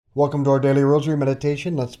Welcome to our daily rosary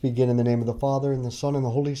meditation. Let's begin in the name of the Father, and the Son, and the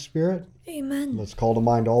Holy Spirit. Amen. Let's call to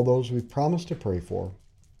mind all those we've promised to pray for.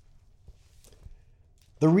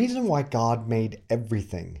 The reason why God made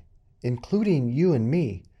everything, including you and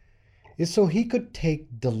me, is so he could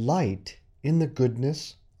take delight in the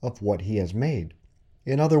goodness of what he has made.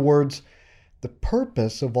 In other words, the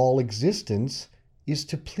purpose of all existence is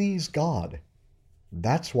to please God.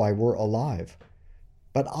 That's why we're alive.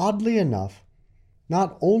 But oddly enough,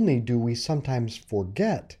 not only do we sometimes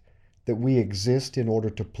forget that we exist in order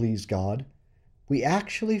to please God, we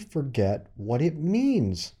actually forget what it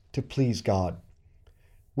means to please God.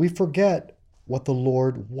 We forget what the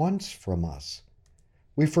Lord wants from us.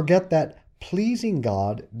 We forget that pleasing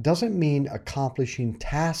God doesn't mean accomplishing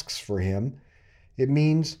tasks for Him. It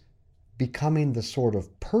means becoming the sort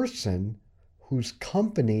of person whose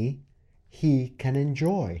company He can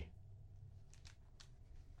enjoy.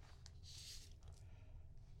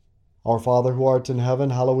 Our Father, who art in heaven,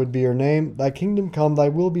 hallowed be your name. Thy kingdom come, thy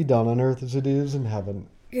will be done on earth as it is in heaven.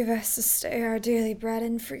 Give us this day our daily bread,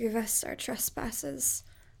 and forgive us our trespasses,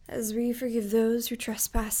 as we forgive those who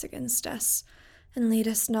trespass against us. And lead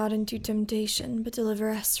us not into temptation, but deliver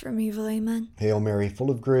us from evil. Amen. Hail Mary, full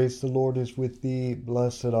of grace, the Lord is with thee.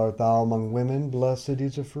 Blessed art thou among women, blessed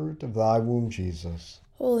is the fruit of thy womb, Jesus.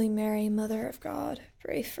 Holy Mary, Mother of God,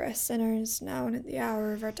 pray for us sinners, now and at the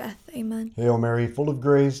hour of our death. Amen. Hail Mary, full of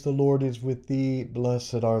grace, the Lord is with thee.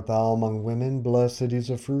 Blessed art thou among women, blessed is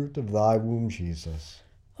the fruit of thy womb, Jesus.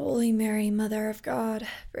 Holy Mary, Mother of God,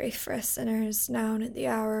 pray for us sinners, now and at the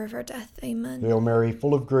hour of our death. Amen. Hail Mary,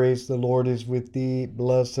 full of grace, the Lord is with thee.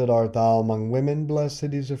 Blessed art thou among women,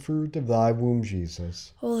 blessed is the fruit of thy womb,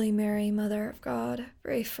 Jesus. Holy Mary, Mother of God,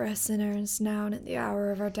 pray for us sinners, now and at the hour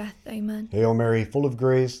of our death. Amen. Hail Mary, full of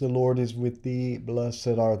grace, the Lord is with thee. Blessed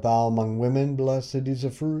art thou among women, blessed is the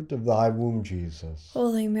fruit of thy womb, Jesus.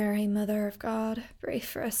 Holy Mary, Mother of God, pray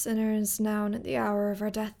for us sinners, now and at the hour of our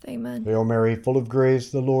death. Amen. Hail Mary, full of grace,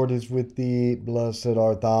 the Lord is with thee. Blessed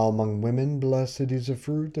art thou among women, blessed is the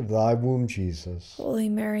fruit of thy womb, Jesus. Holy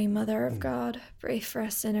Mary, Mother of God, pray for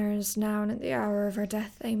us sinners, now and at the hour of our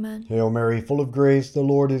death. Amen. Hail Mary, full of grace, the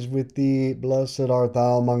Lord is with thee. Blessed art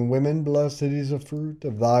thou among women, blessed is the fruit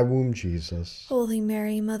of thy womb, Jesus. Holy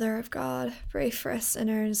Mary, Mother of God, pray for us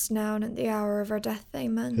sinners, now and at the hour of our death.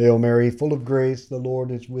 Amen. Hail Mary, full of grace, the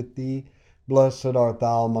Lord is with thee. Blessed art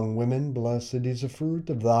thou among women, blessed is the fruit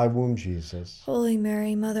of thy womb, Jesus. Holy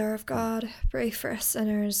Mary, Mother of God, pray for us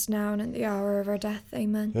sinners, now and at the hour of our death.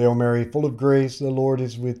 Amen. Hail Mary, full of grace, the Lord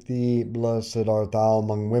is with thee. Blessed art thou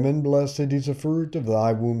among women, blessed is the fruit of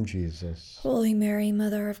thy womb, Jesus. Holy Mary,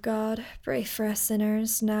 Mother of God, pray for us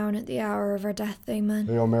sinners, now and at the hour of our death. Amen.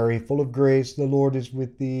 Hail Mary, full of grace, the Lord is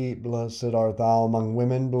with thee. Blessed art thou among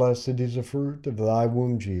women, blessed is the fruit of thy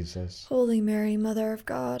womb, Jesus. Holy Mary, Mother of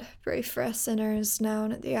God, pray for us sinners, now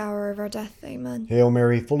and at the hour of our death. Amen. Hail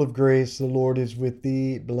Mary, full of grace, the Lord is with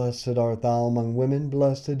thee. Blessed art thou among women,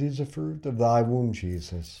 blessed is the fruit of thy womb,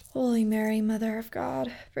 Jesus. Holy Mary, Mother of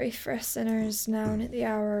God, pray for us sinners, now and at the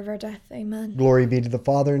hour of our death. Amen. Glory be to the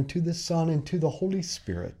Father, and to the Son, and to the Holy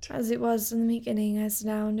Spirit. As it was in the beginning, as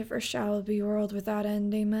now, and ever shall be, world without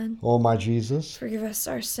end. Amen. O my Jesus, Forgive us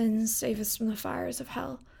our sins, save us from the fires of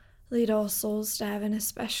hell. Lead all souls to heaven,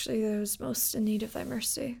 especially those most in need of thy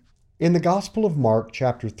mercy. in the Gospel of Mark,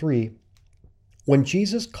 chapter 3, when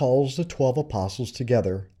Jesus calls the 12 apostles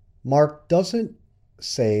together, Mark doesn't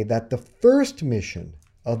say that the first mission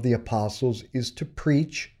of the apostles is to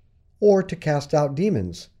preach or to cast out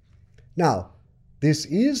demons. Now, this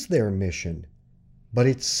is their mission, but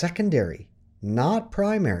it's secondary, not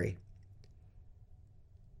primary.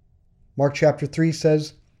 Mark chapter 3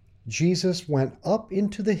 says, Jesus went up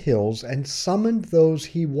into the hills and summoned those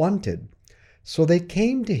he wanted. So they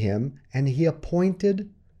came to him, and he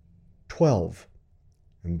appointed 12,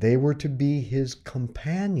 and they were to be his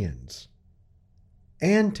companions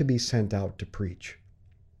and to be sent out to preach.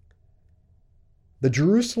 The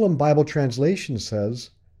Jerusalem Bible translation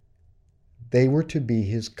says they were to be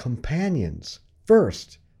his companions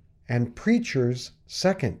first and preachers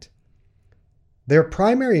second. Their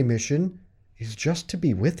primary mission is just to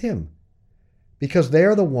be with him, because they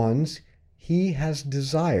are the ones he has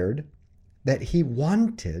desired, that he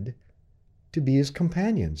wanted to be his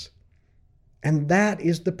companions. And that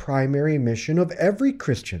is the primary mission of every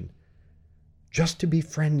Christian, just to be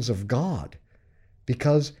friends of God,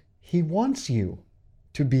 because he wants you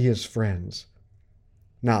to be his friends.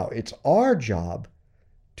 Now, it's our job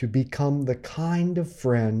to become the kind of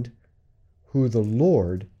friend who the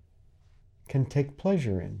Lord can take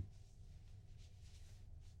pleasure in.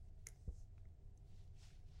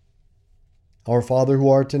 Our Father who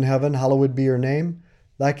art in heaven, hallowed be your name.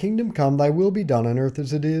 Thy kingdom come, thy will be done on earth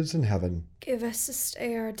as it is in heaven. Give us this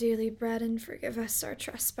day our daily bread, and forgive us our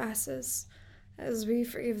trespasses, as we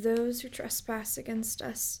forgive those who trespass against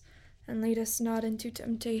us. And lead us not into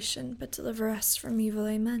temptation, but deliver us from evil.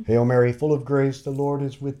 Amen. Hail Mary, full of grace, the Lord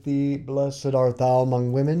is with thee. Blessed art thou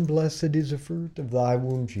among women, blessed is the fruit of thy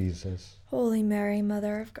womb, Jesus. Holy Mary,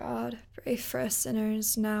 Mother of God, pray for us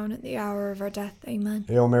sinners, now and at the hour of our death. Amen.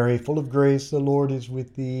 Hail Mary, full of grace, the Lord is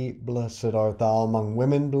with thee. Blessed art thou among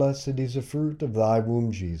women, blessed is the fruit of thy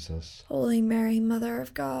womb, Jesus. Holy Mary, Mother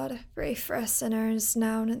of God, pray for us sinners,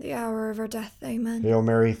 now and at the hour of our death. Amen. Hail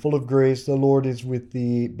Mary, full of grace, the Lord is with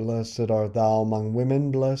thee. Blessed art thou among women,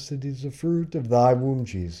 blessed is the fruit of thy womb,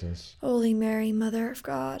 Jesus. Holy Mary, Mother of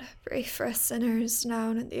God, pray for us sinners,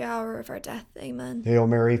 now and at the hour of our death. Amen. Hail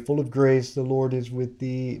Mary, full of grace, the Lord is with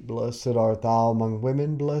thee. Blessed art thou among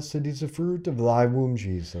women, blessed is the fruit of thy womb,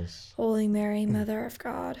 Jesus. Holy Mary, Mother of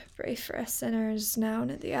God, pray for us sinners, now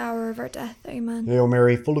and at the hour of our death. Amen. Hail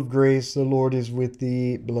Mary, full of grace, the Lord is with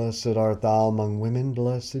thee. Blessed art thou among women,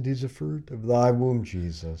 blessed is the fruit of thy womb,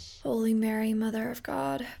 Jesus. Holy Mary, Mother of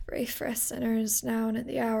God, pray for us sinners, now and at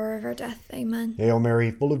the hour of our death. Amen. Hail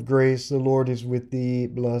Mary, full of grace, the Lord is with thee.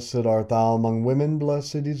 Blessed art thou among women,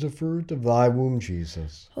 blessed is the fruit of thy womb,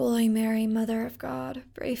 Jesus. Holy Mary, Mother of God,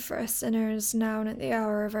 pray for us sinners, now and at the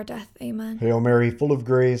hour of our death. Amen. Hail Mary, full of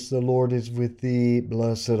grace, the Lord is with thee.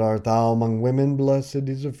 Blessed art thou among women, blessed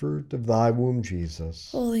is the fruit of thy womb, Jesus.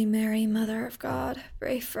 Holy Mary, Mother of God,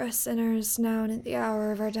 pray for us sinners, now and at the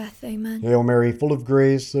hour of our death. Amen. Hail Mary, full of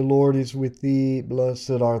grace, the Lord is with thee. Blessed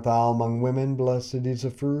art thou among women, blessed is the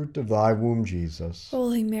fruit of thy womb, Jesus.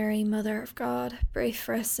 Holy Mary, Mother of God, pray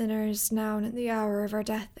for us sinners, now and at the hour of our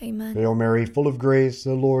death. Amen. Hail Mary, full of grace,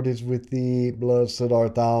 the Lord is with thee. Blessed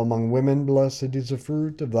art thou among women, blessed is the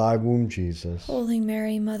fruit of thy womb, Jesus. Holy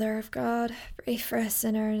Mary, Mother of God, pray for us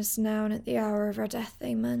sinners, now and at the hour of our death.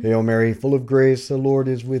 Amen. Hail Mary, full of grace, the Lord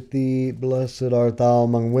is with thee. Blessed art thou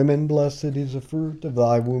among women, blessed is the fruit of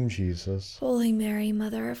thy womb, Jesus. Holy Mary,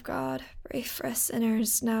 Mother of God, pray for us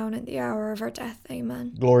sinners, now and at the hour of our death.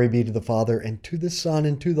 Amen. Glory be to the Father, and to the Son,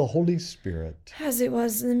 and to the Holy Spirit. As it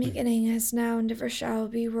was in the beginning, as now, and ever shall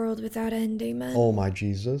be, world without end. Amen. O my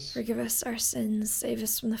Jesus, Forgive us our sins, save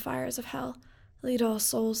us from the fires of hell. Lead all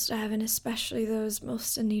souls to heaven, especially those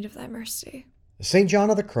most in need of thy mercy. St. John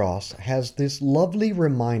of the Cross has this lovely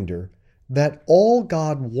reminder that all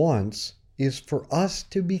God wants is for us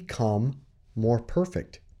to become more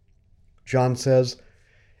perfect. John says,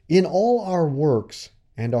 "In all our works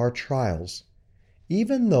and our trials,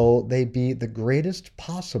 even though they be the greatest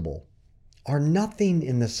possible, are nothing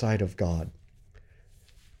in the sight of God.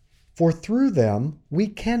 For through them we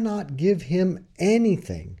cannot give him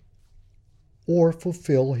anything or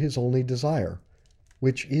fulfill his only desire,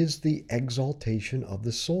 which is the exaltation of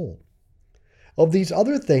the soul. Of these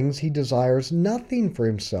other things he desires nothing for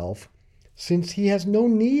himself, since he has no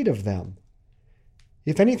need of them.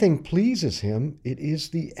 If anything pleases him, it is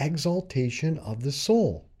the exaltation of the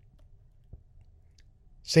soul."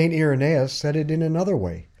 St. Irenaeus said it in another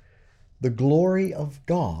way: "The glory of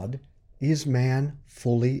God is man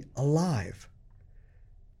fully alive."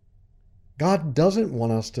 God doesn't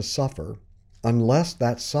want us to suffer unless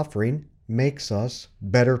that suffering makes us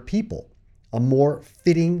better people, a more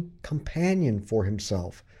fitting companion for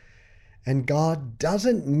himself. And God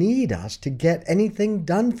doesn't need us to get anything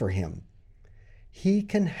done for him. He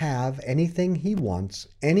can have anything he wants,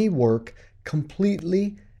 any work,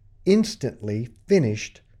 completely, instantly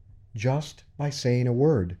finished just by saying a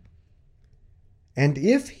word. And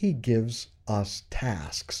if he gives us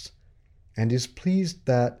tasks and is pleased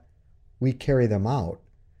that we carry them out,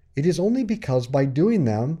 it is only because by doing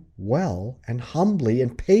them well and humbly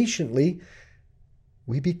and patiently,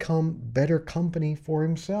 we become better company for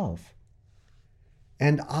himself.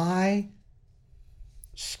 And I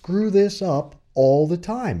screw this up all the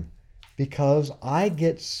time because I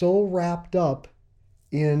get so wrapped up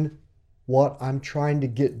in what I'm trying to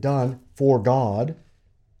get done for God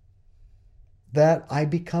that I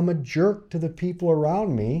become a jerk to the people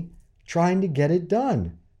around me trying to get it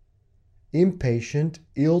done. Impatient,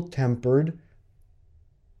 ill-tempered,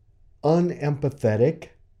 unempathetic,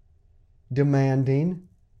 demanding,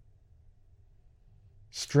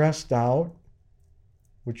 stressed out,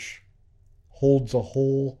 which holds a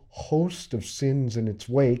whole host of sins in its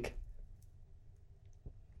wake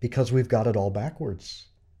because we've got it all backwards.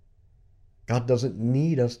 God doesn't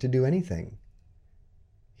need us to do anything.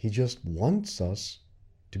 He just wants us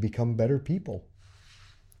to become better people.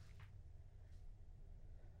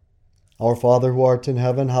 Our Father who art in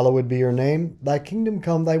heaven, hallowed be your name. Thy kingdom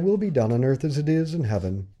come, thy will be done on earth as it is in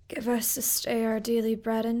heaven. Give us this day our daily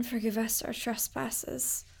bread, and forgive us our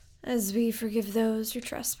trespasses, as we forgive those who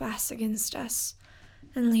trespass against us.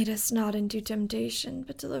 And lead us not into temptation,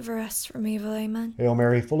 but deliver us from evil. Amen. Hail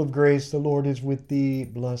Mary, full of grace, the Lord is with thee.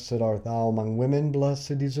 Blessed art thou among women,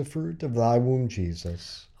 blessed is the fruit of thy womb,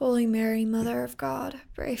 Jesus. Holy Mary, Mother of God,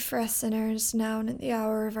 pray for us sinners, now and at the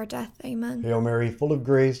hour of our death. Amen. Hail Mary, full of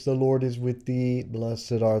grace, the Lord is with thee.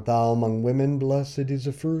 Blessed art thou among women, blessed is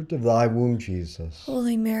the fruit of thy womb, Jesus.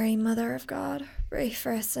 Holy Mary, Mother of God, pray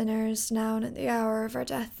for us sinners, now and at the hour of our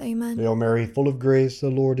death. Amen. Hail Mary, full of grace, the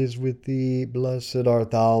Lord is with thee. Blessed art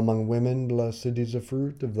thou among women, blessed is the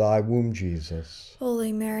fruit of thy womb, Jesus.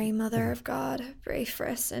 Holy Mary, Mother of God, pray for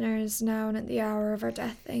us sinners, now and at the hour of our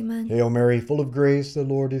death. Amen. Hail Mary, full of grace, the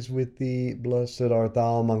Lord is with thee. Blessed art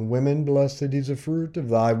thou among women, blessed is the fruit of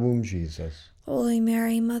thy womb, Jesus. Holy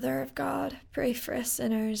Mary, Mother of God, pray for us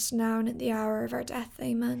sinners, now and at the hour of our death.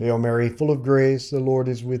 Amen. Hail Mary, full of grace, the Lord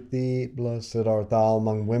is with thee. Blessed art thou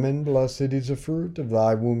among women, blessed is the fruit of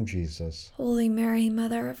thy womb, Jesus. Holy Mary,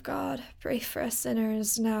 Mother of God, pray for us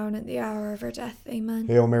sinners, now and at the hour of our death. Amen.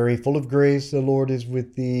 Hail Mary, full of grace, the Lord is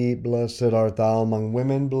with thee. Blessed art thou among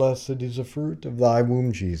women, blessed is the fruit of thy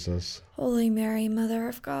womb, Jesus. Holy Mary, Mother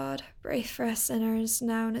of God, pray for us sinners,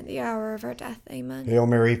 now and at the hour of our death. Amen. Hail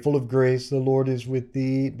Mary, full of grace, the Lord is with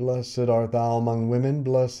thee. Blessed art thou among women,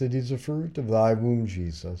 blessed is the fruit of thy womb,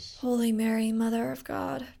 Jesus. Holy Mary, Mother of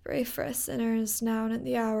God, pray for us sinners, now and at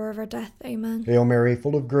the hour of our death. Amen. Hail Mary,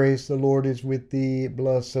 full of grace, the Lord is with thee.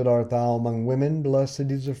 Blessed art thou among women,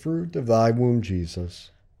 blessed is the fruit of thy womb,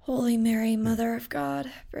 Jesus. Holy Mary, Mother of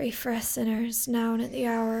God, pray for us sinners, now and at the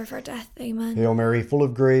hour of our death. Amen. Hail Mary, full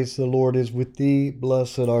of grace, the Lord is with thee.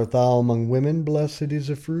 Blessed art thou among women, blessed is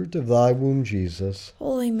the fruit of thy womb, Jesus.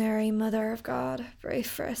 Holy Mary, Mother of God, pray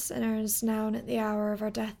for us sinners, now and at the hour of our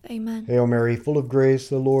death. Amen. Hail Mary, full of grace,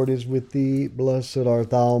 the Lord is with thee. Blessed art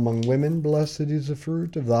thou among women, blessed is the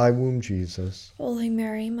fruit of thy womb, Jesus. Holy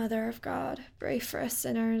Mary, Mother of God, pray for us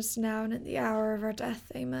sinners, now and at the hour of our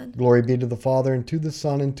death. Amen. Glory be to the Father, and to the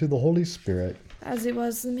Son, and to the Holy Spirit. As it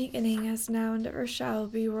was in the beginning, as now, and ever shall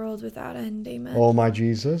be, world without end. Amen. O my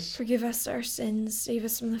Jesus, forgive us our sins, save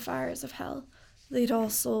us from the fires of hell. Lead all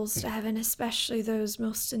souls to heaven, especially those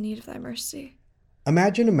most in need of thy mercy.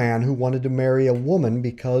 imagine a man who wanted to marry a woman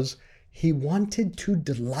because he wanted to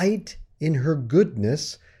delight in her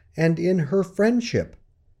goodness and in her friendship.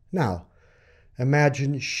 Now,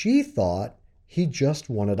 imagine she thought he just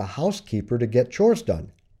wanted a housekeeper to get chores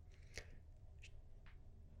done.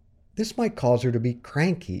 This might cause her to be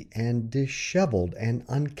cranky and disheveled and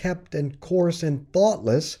unkept and coarse and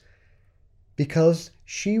thoughtless because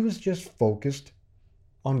she was just focused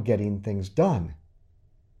on getting things done.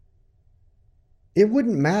 It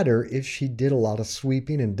wouldn't matter if she did a lot of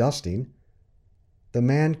sweeping and dusting. The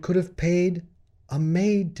man could have paid a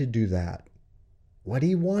maid to do that. What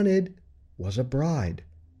he wanted was a bride,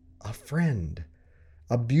 a friend,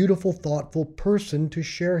 a beautiful, thoughtful person to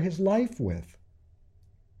share his life with.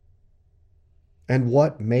 And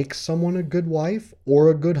what makes someone a good wife or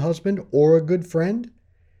a good husband or a good friend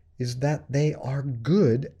is that they are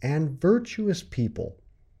good and virtuous people,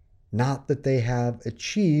 not that they have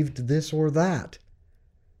achieved this or that.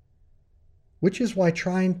 Which is why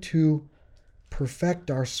trying to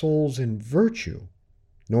perfect our souls in virtue,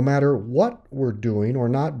 no matter what we're doing or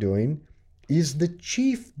not doing, is the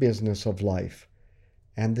chief business of life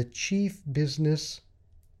and the chief business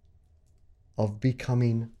of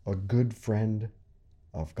becoming a good friend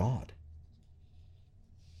of God.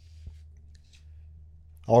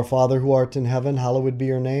 Our Father who art in heaven, hallowed be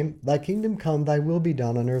your name. Thy kingdom come, thy will be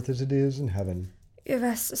done on earth as it is in heaven. Give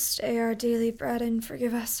us this day our daily bread, and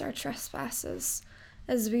forgive us our trespasses,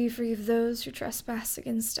 as we forgive those who trespass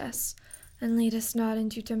against us. And lead us not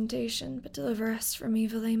into temptation, but deliver us from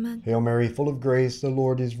evil. Amen. Hail Mary, full of grace, the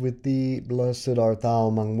Lord is with thee. Blessed art thou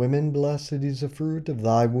among women, blessed is the fruit of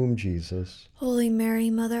thy womb, Jesus. Holy Mary,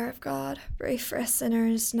 Mother of God, pray for us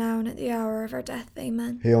sinners, now and at the hour of our death.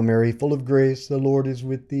 Amen. Hail Mary, full of grace, the Lord is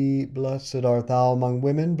with thee. Blessed art thou among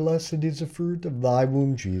women, blessed is the fruit of thy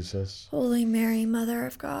womb, Jesus. Holy Mary, Mother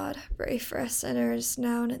of God, pray for us sinners,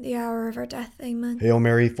 now and at the hour of our death. Amen. Hail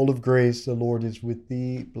Mary, full of grace, the Lord is with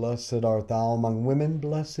thee. Blessed art thou among women,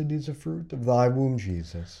 blessed is the fruit of thy womb,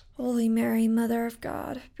 Jesus. Holy Mary, Mother of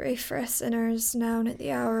God, pray for us sinners, now and at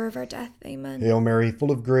the hour of our death. Amen. Hail Mary,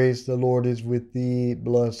 full of grace, the Lord is with thee.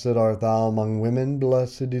 Blessed art thou among women,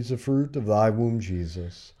 blessed is the fruit of thy womb,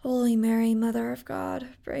 Jesus. Holy Mary, Mother of God,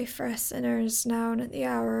 pray for us sinners, now and at the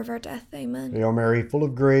hour of our death. Amen. Hail Mary, full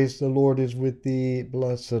of grace, the Lord is with thee.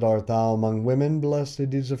 Blessed art thou among women,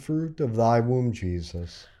 blessed is the fruit of thy womb,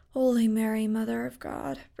 Jesus. Holy Mary, Mother of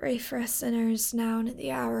God, pray for us sinners, now and at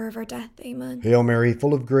the hour of our death. Amen. Hail Mary,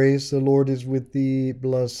 full of grace, the Lord is with thee.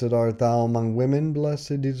 Blessed art thou among women,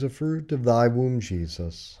 blessed is the fruit of thy womb,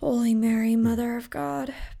 Jesus. Holy Mary, Mother of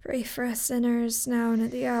God, pray for us sinners, now and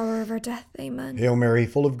at the hour of our death. Amen. Hail Mary,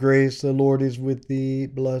 full of grace, the Lord is with thee.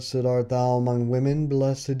 Blessed art thou among women,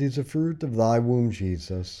 blessed is the fruit of thy womb,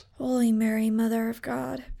 Jesus. Holy Mary, Mother of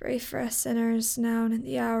God, pray for us sinners, now and at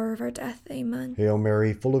the hour of our death. Amen. Hail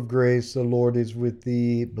Mary, full of grace, the Lord is with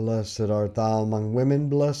thee. Blessed art thou among women,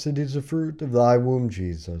 blessed is the fruit of thy womb,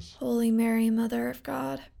 Jesus. Holy Mary, Mother of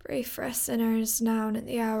God, pray for us sinners, now and at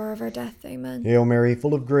the hour of our death. Amen. Hail Mary,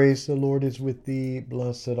 full of grace, the Lord is with thee.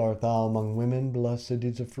 Blessed art thou among women, blessed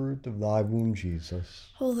is the fruit of thy womb, Jesus.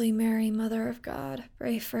 Holy Mary, Mother of God,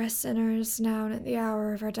 pray for us sinners, now and at the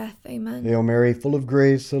hour of our death. Amen. Hail Mary, full of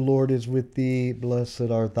grace, the Lord is with thee. Blessed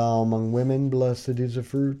art thou among women, blessed is the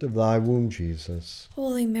fruit of thy womb, Jesus.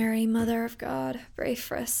 Holy Mary, Mother of God, pray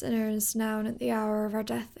for us sinners, now and at the hour of our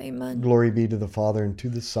death. Amen. Glory be to the Father, and to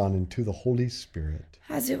the Son, and to the Holy Spirit.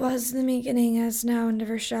 As it was in the beginning, as now, and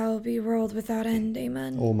ever shall be, world without end.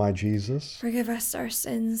 Amen. O my Jesus, forgive us our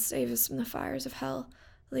sins, save us from the fires of hell.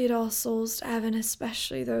 Lead all souls to heaven,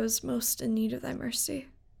 especially those most in need of thy mercy.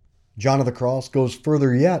 John of the Cross goes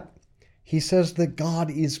further yet. He says that God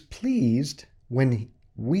is pleased when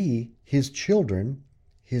we, his children,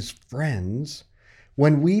 his friends,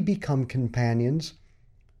 when we become companions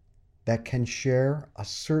that can share a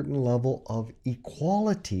certain level of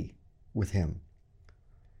equality with him.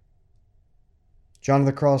 John of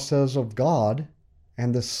the Cross says of God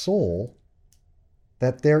and the soul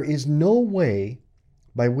that there is no way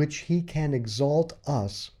by which he can exalt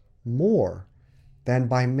us more than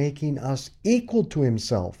by making us equal to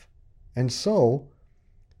himself. And so,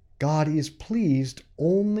 God is pleased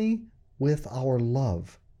only with our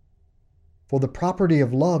love. For the property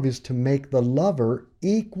of love is to make the lover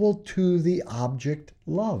equal to the object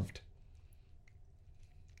loved.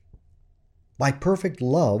 By perfect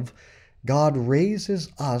love, God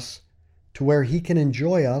raises us to where he can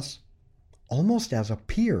enjoy us almost as a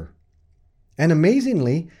peer. And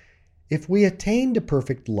amazingly, if we attain to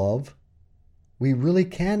perfect love, we really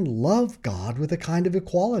can love God with a kind of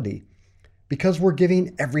equality, because we're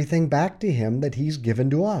giving everything back to him that he's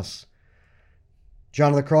given to us.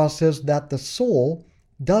 John of the Cross says that the soul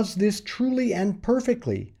does this truly and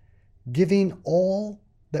perfectly, giving all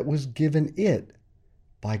that was given it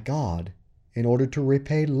by God in order to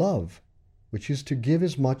repay love, which is to give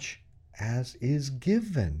as much as is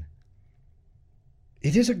given.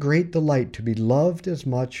 It is a great delight to be loved as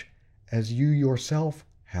much as you yourself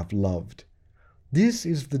have loved. This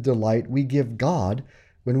is the delight we give God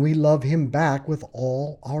when we love him back with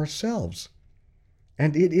all ourselves.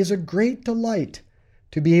 And it is a great delight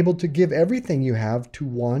to be able to give everything you have to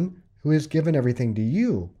one who has given everything to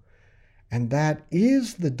you. And that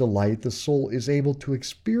is the delight the soul is able to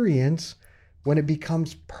experience when it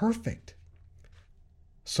becomes perfect.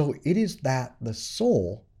 So it is that the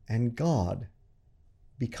soul and God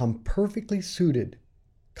become perfectly suited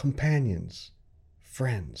companions,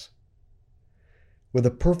 friends, with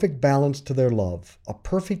a perfect balance to their love, a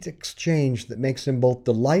perfect exchange that makes them both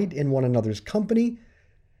delight in one another's company,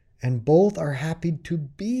 and both are happy to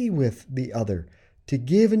be with the other, to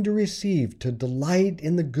give and to receive, to delight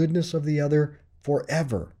in the goodness of the other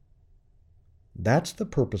forever. That's the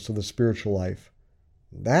purpose of the spiritual life.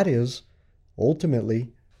 That is,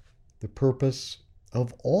 ultimately, the purpose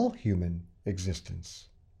of all human existence.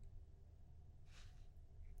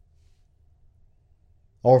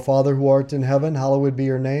 Our Father who art in heaven, hallowed be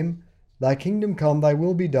your name. Thy kingdom come, thy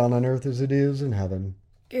will be done on earth as it is in heaven.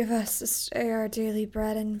 Give us this day our daily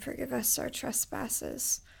bread, and forgive us our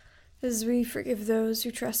trespasses, as we forgive those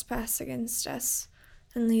who trespass against us.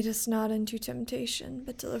 And lead us not into temptation,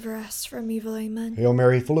 but deliver us from evil. Amen. Hail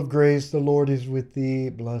Mary, full of grace, the Lord is with thee.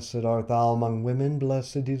 Blessed art thou among women,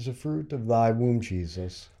 blessed is the fruit of thy womb,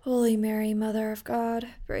 Jesus. Holy Mary, Mother of God,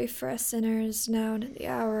 pray for us sinners, now and at the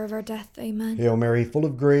hour of our death. Amen. Hail Mary, full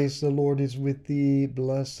of grace, the Lord is with thee.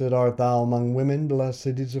 Blessed art thou among women, blessed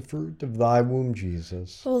is the fruit of thy womb,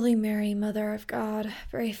 Jesus. Holy Mary, Mother of God,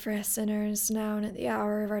 pray for us sinners, now and at the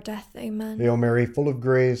hour of our death. Amen. Hail Mary, full of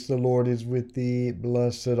grace, the Lord is with thee.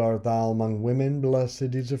 Blessed art thou among women,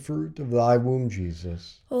 blessed is the fruit of thy womb,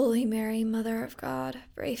 Jesus. Holy Mary, Mother of God,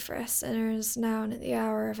 pray for us sinners, now and at the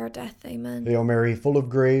hour of our death. Amen. Hail Mary, full of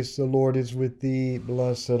grace, the Lord is with thee.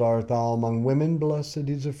 Blessed art thou among women, blessed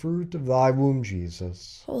is the fruit of thy womb,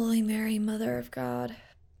 Jesus. Holy Mary, Mother of God,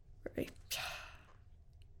 pray.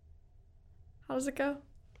 How does it go?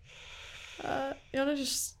 You want to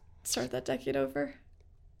just start that decade over?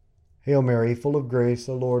 Hail Mary, full of grace,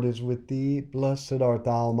 the Lord is with thee. Blessed art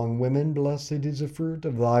thou among women, blessed is the fruit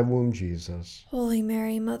of thy womb, Jesus. Holy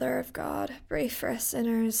Mary, Mother of God, pray for us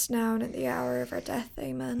sinners, now and at the hour of our death.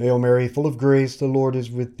 Amen. Hail Mary, full of grace, the Lord is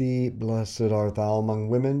with thee. Blessed art thou among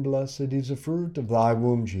women, blessed is the fruit of thy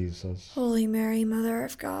womb, Jesus. Holy Mary, Mother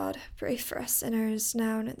of God, pray for us sinners,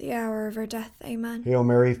 now and at the hour of our death. Amen. Hail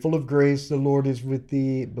Mary, full of grace, the Lord is with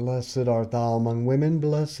thee. Blessed art thou among women,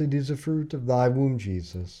 blessed is the fruit of thy womb,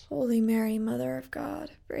 Jesus. Holy Mary, Mother of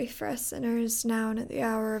God, pray for us sinners, now and at the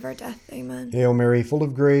hour of our death. Amen. Hail Mary, full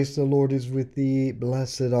of grace, the Lord is with thee.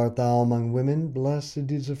 Blessed art thou among women, blessed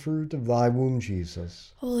is the fruit of thy womb,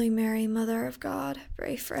 Jesus. Holy Mary, Mother of God,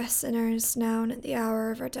 pray for us sinners, now and at the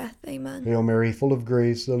hour of our death. Amen. Hail Mary, full of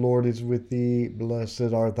grace, the Lord is with thee.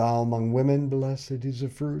 Blessed art thou among women, blessed is the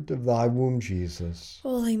fruit of thy womb, Jesus.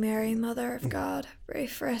 Holy Mary, Mother of God, pray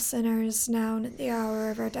for us sinners, now and at the hour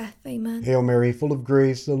of our death. Amen. Hail Mary, full of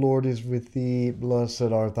grace, the Lord is with thee. Blessed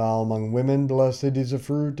art thou among women, blessed is the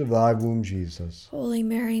fruit of thy womb, Jesus. Holy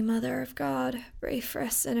Mary, Mother of God, pray for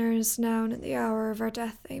us sinners, now and at the hour of our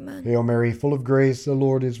death. Amen. Hail Mary, full of grace, the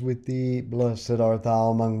Lord is with thee. Blessed art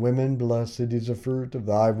thou among women, blessed is the fruit of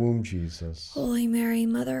thy womb, Jesus. Holy Mary,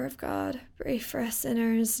 Mother of God, pray for us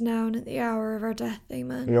sinners, now and at the hour of our death.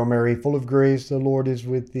 Amen. Hail Mary, full of grace, the Lord is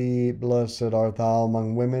with thee. Blessed art thou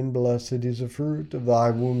among women, blessed is the fruit of thy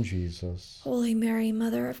womb, Jesus. Holy Mary,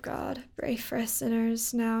 Mother of God, pray for us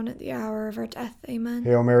sinners, now and at the hour of our death. Amen.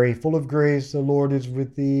 Hail Mary, full of grace, the Lord is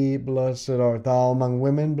with thee. Blessed art thou among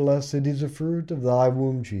women, blessed is the fruit of thy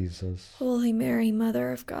womb, Jesus. Holy Mary,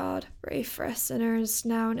 Mother of God, pray for us sinners,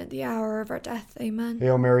 now and at the hour of our death. Amen.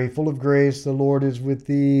 Hail Mary, full of grace, the Lord is with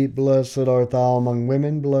thee. Blessed art thou among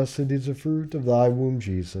women, blessed is the fruit of thy womb,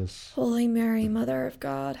 Jesus. Holy Mary, Mother of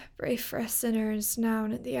God, pray for us sinners, now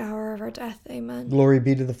and at the hour of our death. Amen. Glory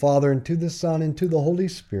be to the Father, and to the Son, and to the Holy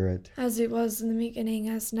Spirit. As it was in the beginning,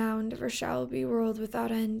 as now, and ever shall be, world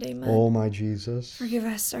without end. Amen. O my Jesus, Forgive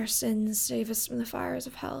us our sins, save us from the fires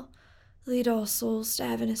of hell. Lead all souls to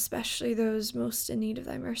heaven, especially those most in need of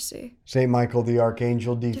thy mercy. Saint Michael the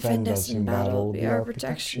Archangel, defend us in battle. Be our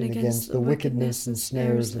protection against the wickedness and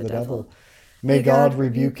snares of the devil. May God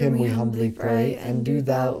rebuke him, we humbly pray. And do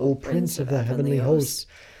thou, O Prince of the heavenly hosts,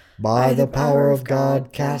 by the power of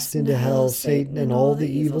God, cast into hell Satan and all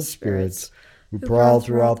the evil spirits who prowl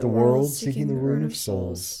throughout the world, seeking the ruin of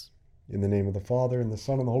souls. In the name of the Father, and the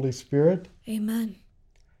Son, and the Holy Spirit. Amen.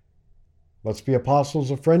 Let's be apostles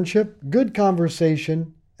of friendship, good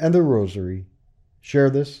conversation, and the rosary. Share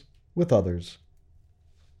this with others.